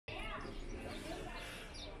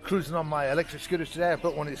Cruising on my electric scooter today. I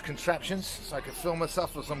built one of these contraptions so I could film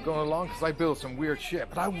myself as I'm going along, because I build some weird shit.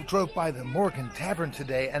 But I drove by the Morgan Tavern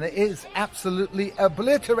today and it is absolutely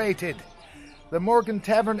obliterated. The Morgan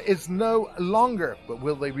Tavern is no longer, but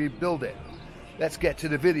will they rebuild it? Let's get to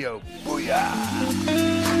the video. Booyah!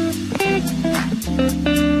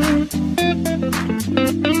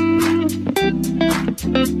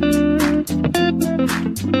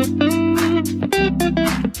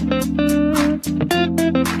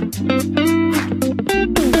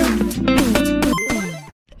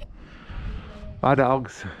 My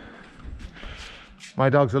dogs. My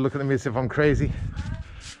dogs are looking at me as if I'm crazy,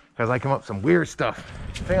 because I come up with some weird stuff.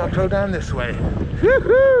 I think I'll throw down this way.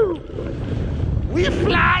 Woohoo! We're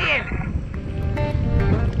flying!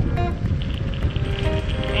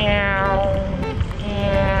 Meow,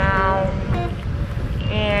 meow,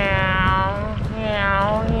 meow,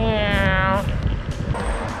 meow, meow.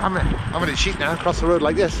 I'm gonna cheat now, across the road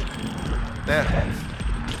like this. Now,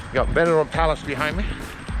 got Benidorm Palace behind me.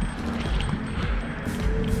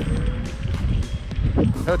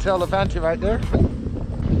 Hotel Levante right there.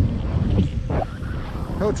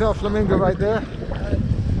 Hotel Flamingo right there.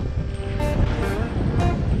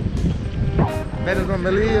 Benidorm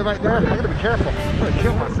Melilla right there. I gotta be careful. I'm gonna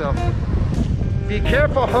kill myself. Be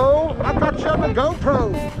careful, ho! I got you on the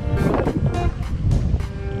GoPro.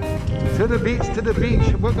 To the beach, to the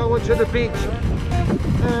beach. We're going to the beach.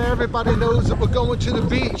 Everybody knows that we're going to the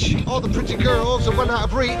beach. All the pretty girls are well out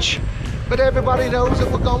of reach. But everybody knows that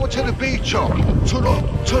we're going to the beach.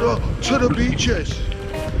 To the beaches.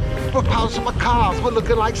 We're pouncing my cars. We're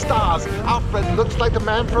looking like stars. Alfred looks like the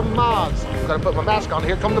man from Mars. Gotta put my mask on.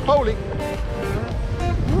 Here come the poli.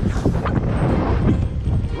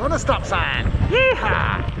 Run a stop sign.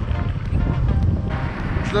 Yeehaw!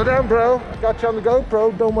 Slow down, bro. Got you on the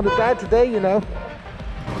GoPro. Don't want to die today, you know.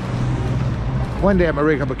 One day I'm gonna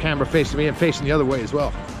rig up a camera facing me and facing the other way as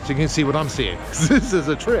well, so you can see what I'm seeing. This is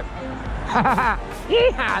a trip.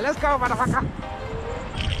 Yeehaw! Let's go, motherfucker.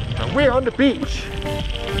 And we're on the beach.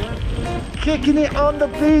 Kicking it on the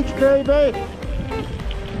beach, baby.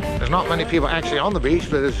 There's not many people actually on the beach,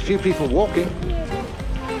 but there's a few people walking.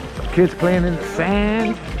 Some kids playing in the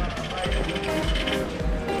sand.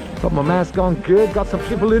 Got my mask on good. Got some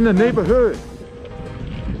people in the neighborhood.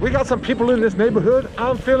 We got some people in this neighborhood.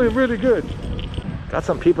 I'm feeling really good. Got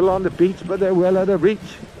some people on the beach, but they're well out of reach.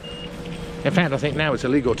 In fact, I think now it's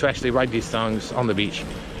illegal to actually ride these things on the beach.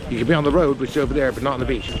 You can be on the road, which is over there, but not on the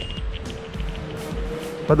beach.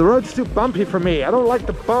 But the road's too bumpy for me. I don't like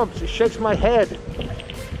the bumps. It shakes my head.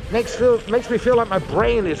 Makes me feel like my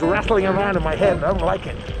brain is rattling around in my head, and I don't like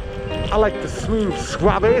it. I like the smooth,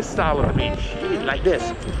 suave style of the beach, like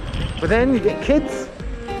this. But then you get kids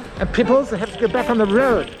and peoples that have to get back on the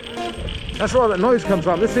road. That's where all that noise comes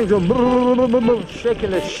from. This thing's going shaking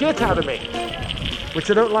the shit out of me, which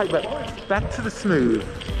I don't like. But back to the smooth.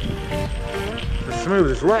 The smooth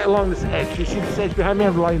is right along this edge. You see this edge behind me?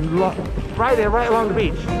 I'm lying right there, right along the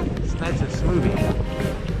beach. It's nice and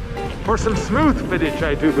smoothie. For some smooth footage,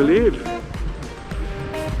 I do believe.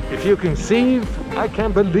 If you conceive, I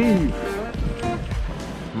can believe.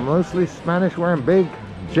 Mostly Spanish, wearing big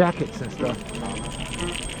jackets and stuff.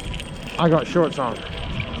 I got shorts on.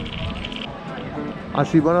 I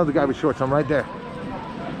see one other guy with shorts on right there.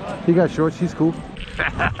 He got shorts, he's cool.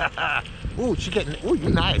 Ooh, she getting, ooh, you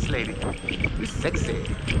nice lady. You sexy.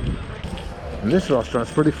 And this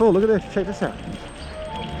restaurant's pretty full. Look at this, check this out.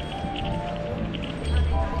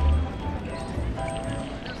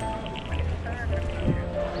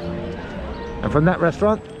 And from that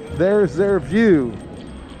restaurant, there's their view.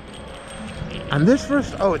 And this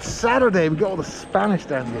first, oh, it's Saturday. We got all the Spanish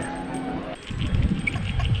down here.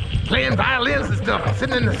 Playing violins and stuff,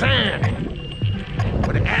 sitting in the sand.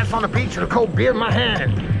 With an ass on the beach and a cold beer in my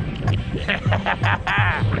hand.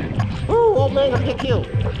 Ooh, old man gonna get killed.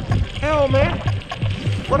 Hey, old man.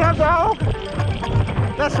 What up, dog?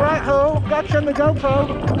 That's right, ho. Got you on the GoPro.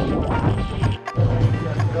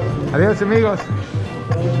 Adios, amigos.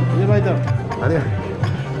 See you later. Adios.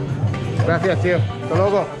 Gracias, tío. Hasta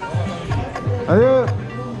luego. Adios.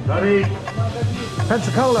 Daddy.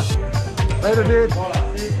 Pensacola. Later, dude.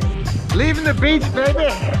 Leaving the beach,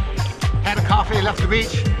 baby. Had a coffee, left the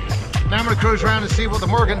beach. Now I'm gonna cruise around and see what the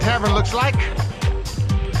Morgan Tavern looks like.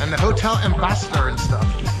 And the Hotel Ambassador and stuff.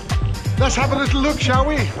 Let's have a little look, shall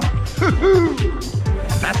we?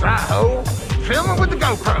 That's right, ho. Filming with the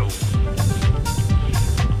GoPro.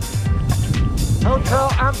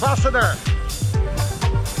 Hotel Ambassador.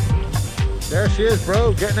 There she is,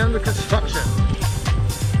 bro, getting into construction.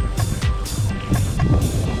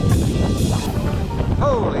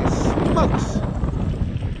 Holy smokes.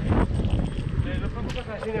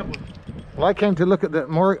 Well, I came to look at the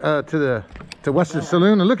more to Western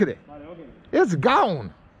Saloon, and look at it. It's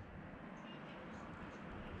gone.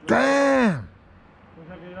 Damn.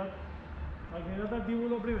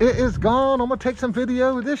 It is gone. I'm gonna take some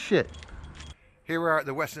video of this shit. Here we are at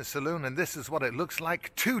the Western Saloon, and this is what it looks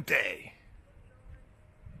like today.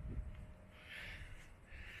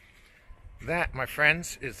 That, my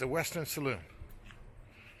friends, is the Western Saloon,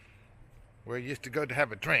 where you used to go to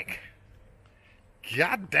have a drink.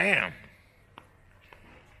 God damn.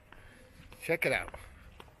 Check it out.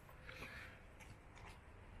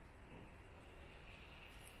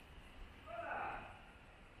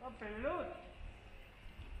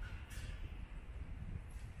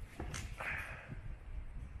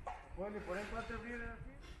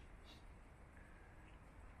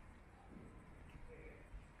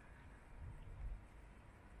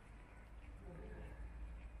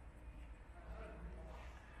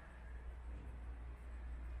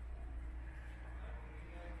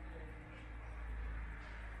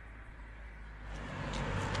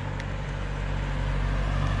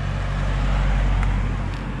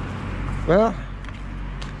 Well,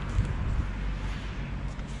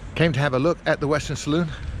 came to have a look at the Western Saloon,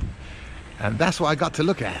 and that's what I got to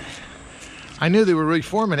look at. I knew they were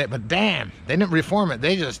reforming it, but damn, they didn't reform it.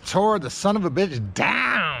 They just tore the son of a bitch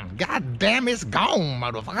down. God damn, it's gone,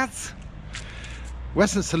 motherfuckers.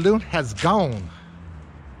 Western Saloon has gone.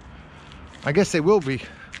 I guess they will be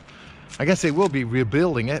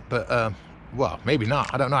rebuilding it, but well, maybe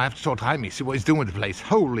not. I don't know. I have to talk to Jaime, see what he's doing with the place.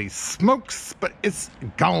 Holy smokes, but it's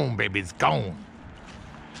gone, baby. It's gone.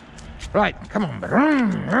 Right, come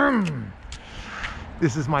on.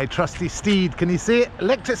 This is my trusty steed. Can you see it?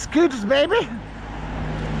 Electric scooters, baby.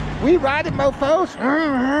 We ride it, mofos.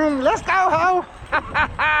 Let's go, ho.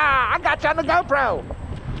 I got you on the GoPro.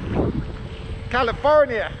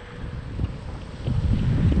 California.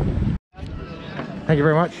 Thank you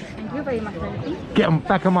very much. Thank you very much. Get them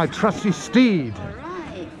back on my trusty steed. All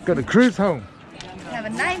right. Gonna cruise home. Have a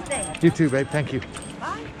nice day. You too, babe. Thank you.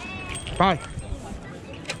 Bye. Bye.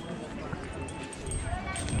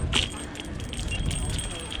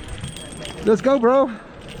 Let's go, bro.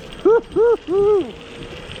 We're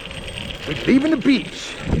leaving the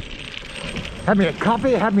beach. Had me a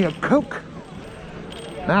coffee, had me a Coke.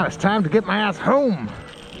 Now it's time to get my ass home.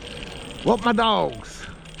 Walk my dogs.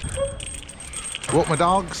 Walk my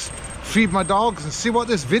dogs, feed my dogs, and see what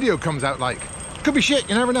this video comes out like. Could be shit,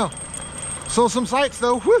 you never know. Saw some sights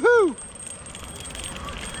though, woohoo!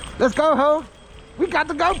 Let's go, ho. We got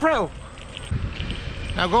the GoPro.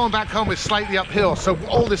 Now going back home is slightly uphill, so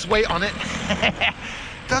all this weight on it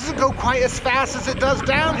doesn't go quite as fast as it does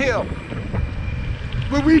downhill.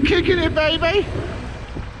 But we kicking it, baby.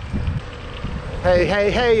 Hey,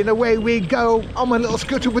 hey, hey, and away we go on my little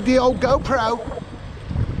scooter with the old GoPro.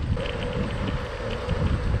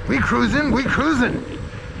 We cruising, we cruising.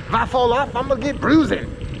 If I fall off, I'm gonna get bruising.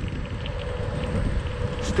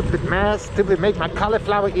 Stupid mask, stupid make my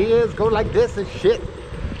cauliflower ears go like this and shit.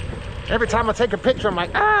 Every time I take a picture, I'm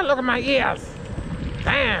like, ah, look at my ears.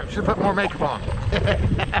 Damn, should put more makeup on.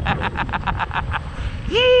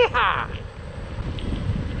 Yeehaw!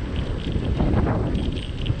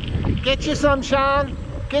 Get you some, Sean.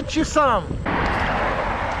 Get you some.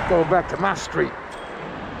 Go back to my street,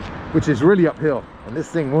 which is really uphill, and this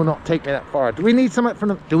thing will not take me that far. Do we need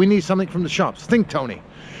something from the shops? Think, Tony.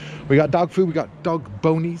 We got dog food, we got dog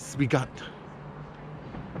bonies, we got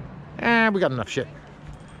enough shit.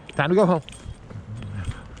 Time to go home.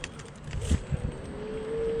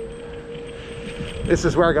 This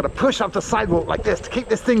is where I gotta push up the sidewalk like this to keep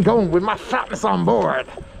this thing going with my fatness on board.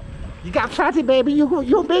 You got fatty, baby.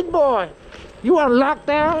 You're a big boy. You on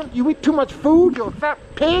lockdown? You eat too much food? You a fat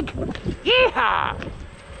pig? Yeehaw!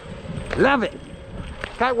 Love it.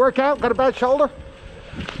 Can't work out. Got a bad shoulder.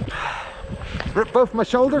 Ripped both my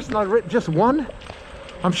shoulders, and I ripped just one.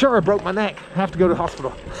 I'm sure I broke my neck. I have to go to the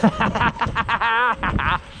hospital.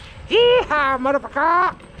 Yeehaw,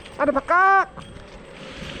 motherfucker! Motherfucker!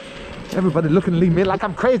 Everybody looking at me like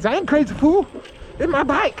I'm crazy. I ain't crazy, fool. It's my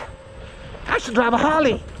bike. I should drive a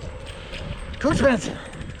Harley. Too expensive.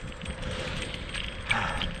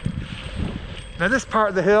 Now this part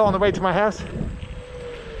of the hill on the way to my house,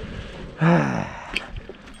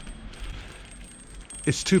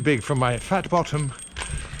 it's too big for my fat bottom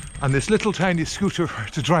and this little tiny scooter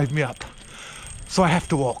to drive me up. So I have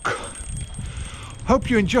to walk.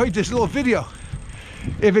 Hope you enjoyed this little video.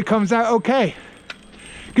 If it comes out okay,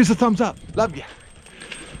 give us a thumbs up. Love you.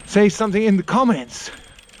 Say something in the comments.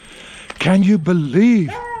 Can you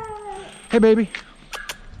believe? Hey, baby.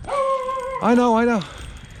 I know.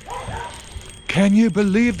 Can you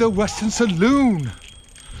believe the Western Saloon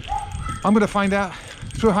I'm gonna find out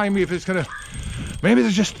through Jaime if it's gonna, maybe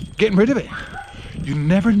they're just getting rid of it. You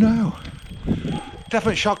never know.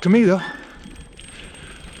 Definite shock to me though.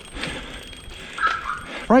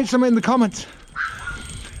 Write something in the comments.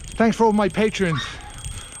 Thanks for all my patrons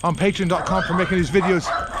on patreon.com for making these videos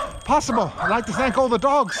possible. I'd like to thank all the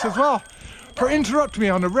dogs as well for interrupting me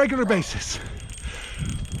on a regular basis.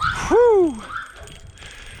 Whew.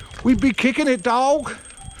 We be kicking it, dog.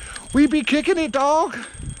 We be kicking it, dog.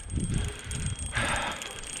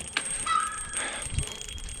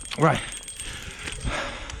 Right.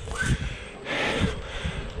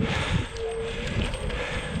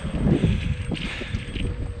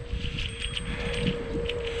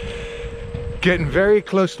 Getting very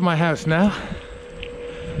close to my house now.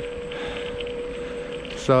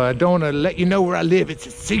 So I don't want to let you know where I live. It's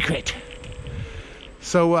a secret.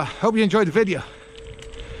 So hope you enjoyed the video.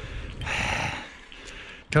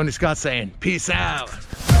 Tony Scott saying, peace out.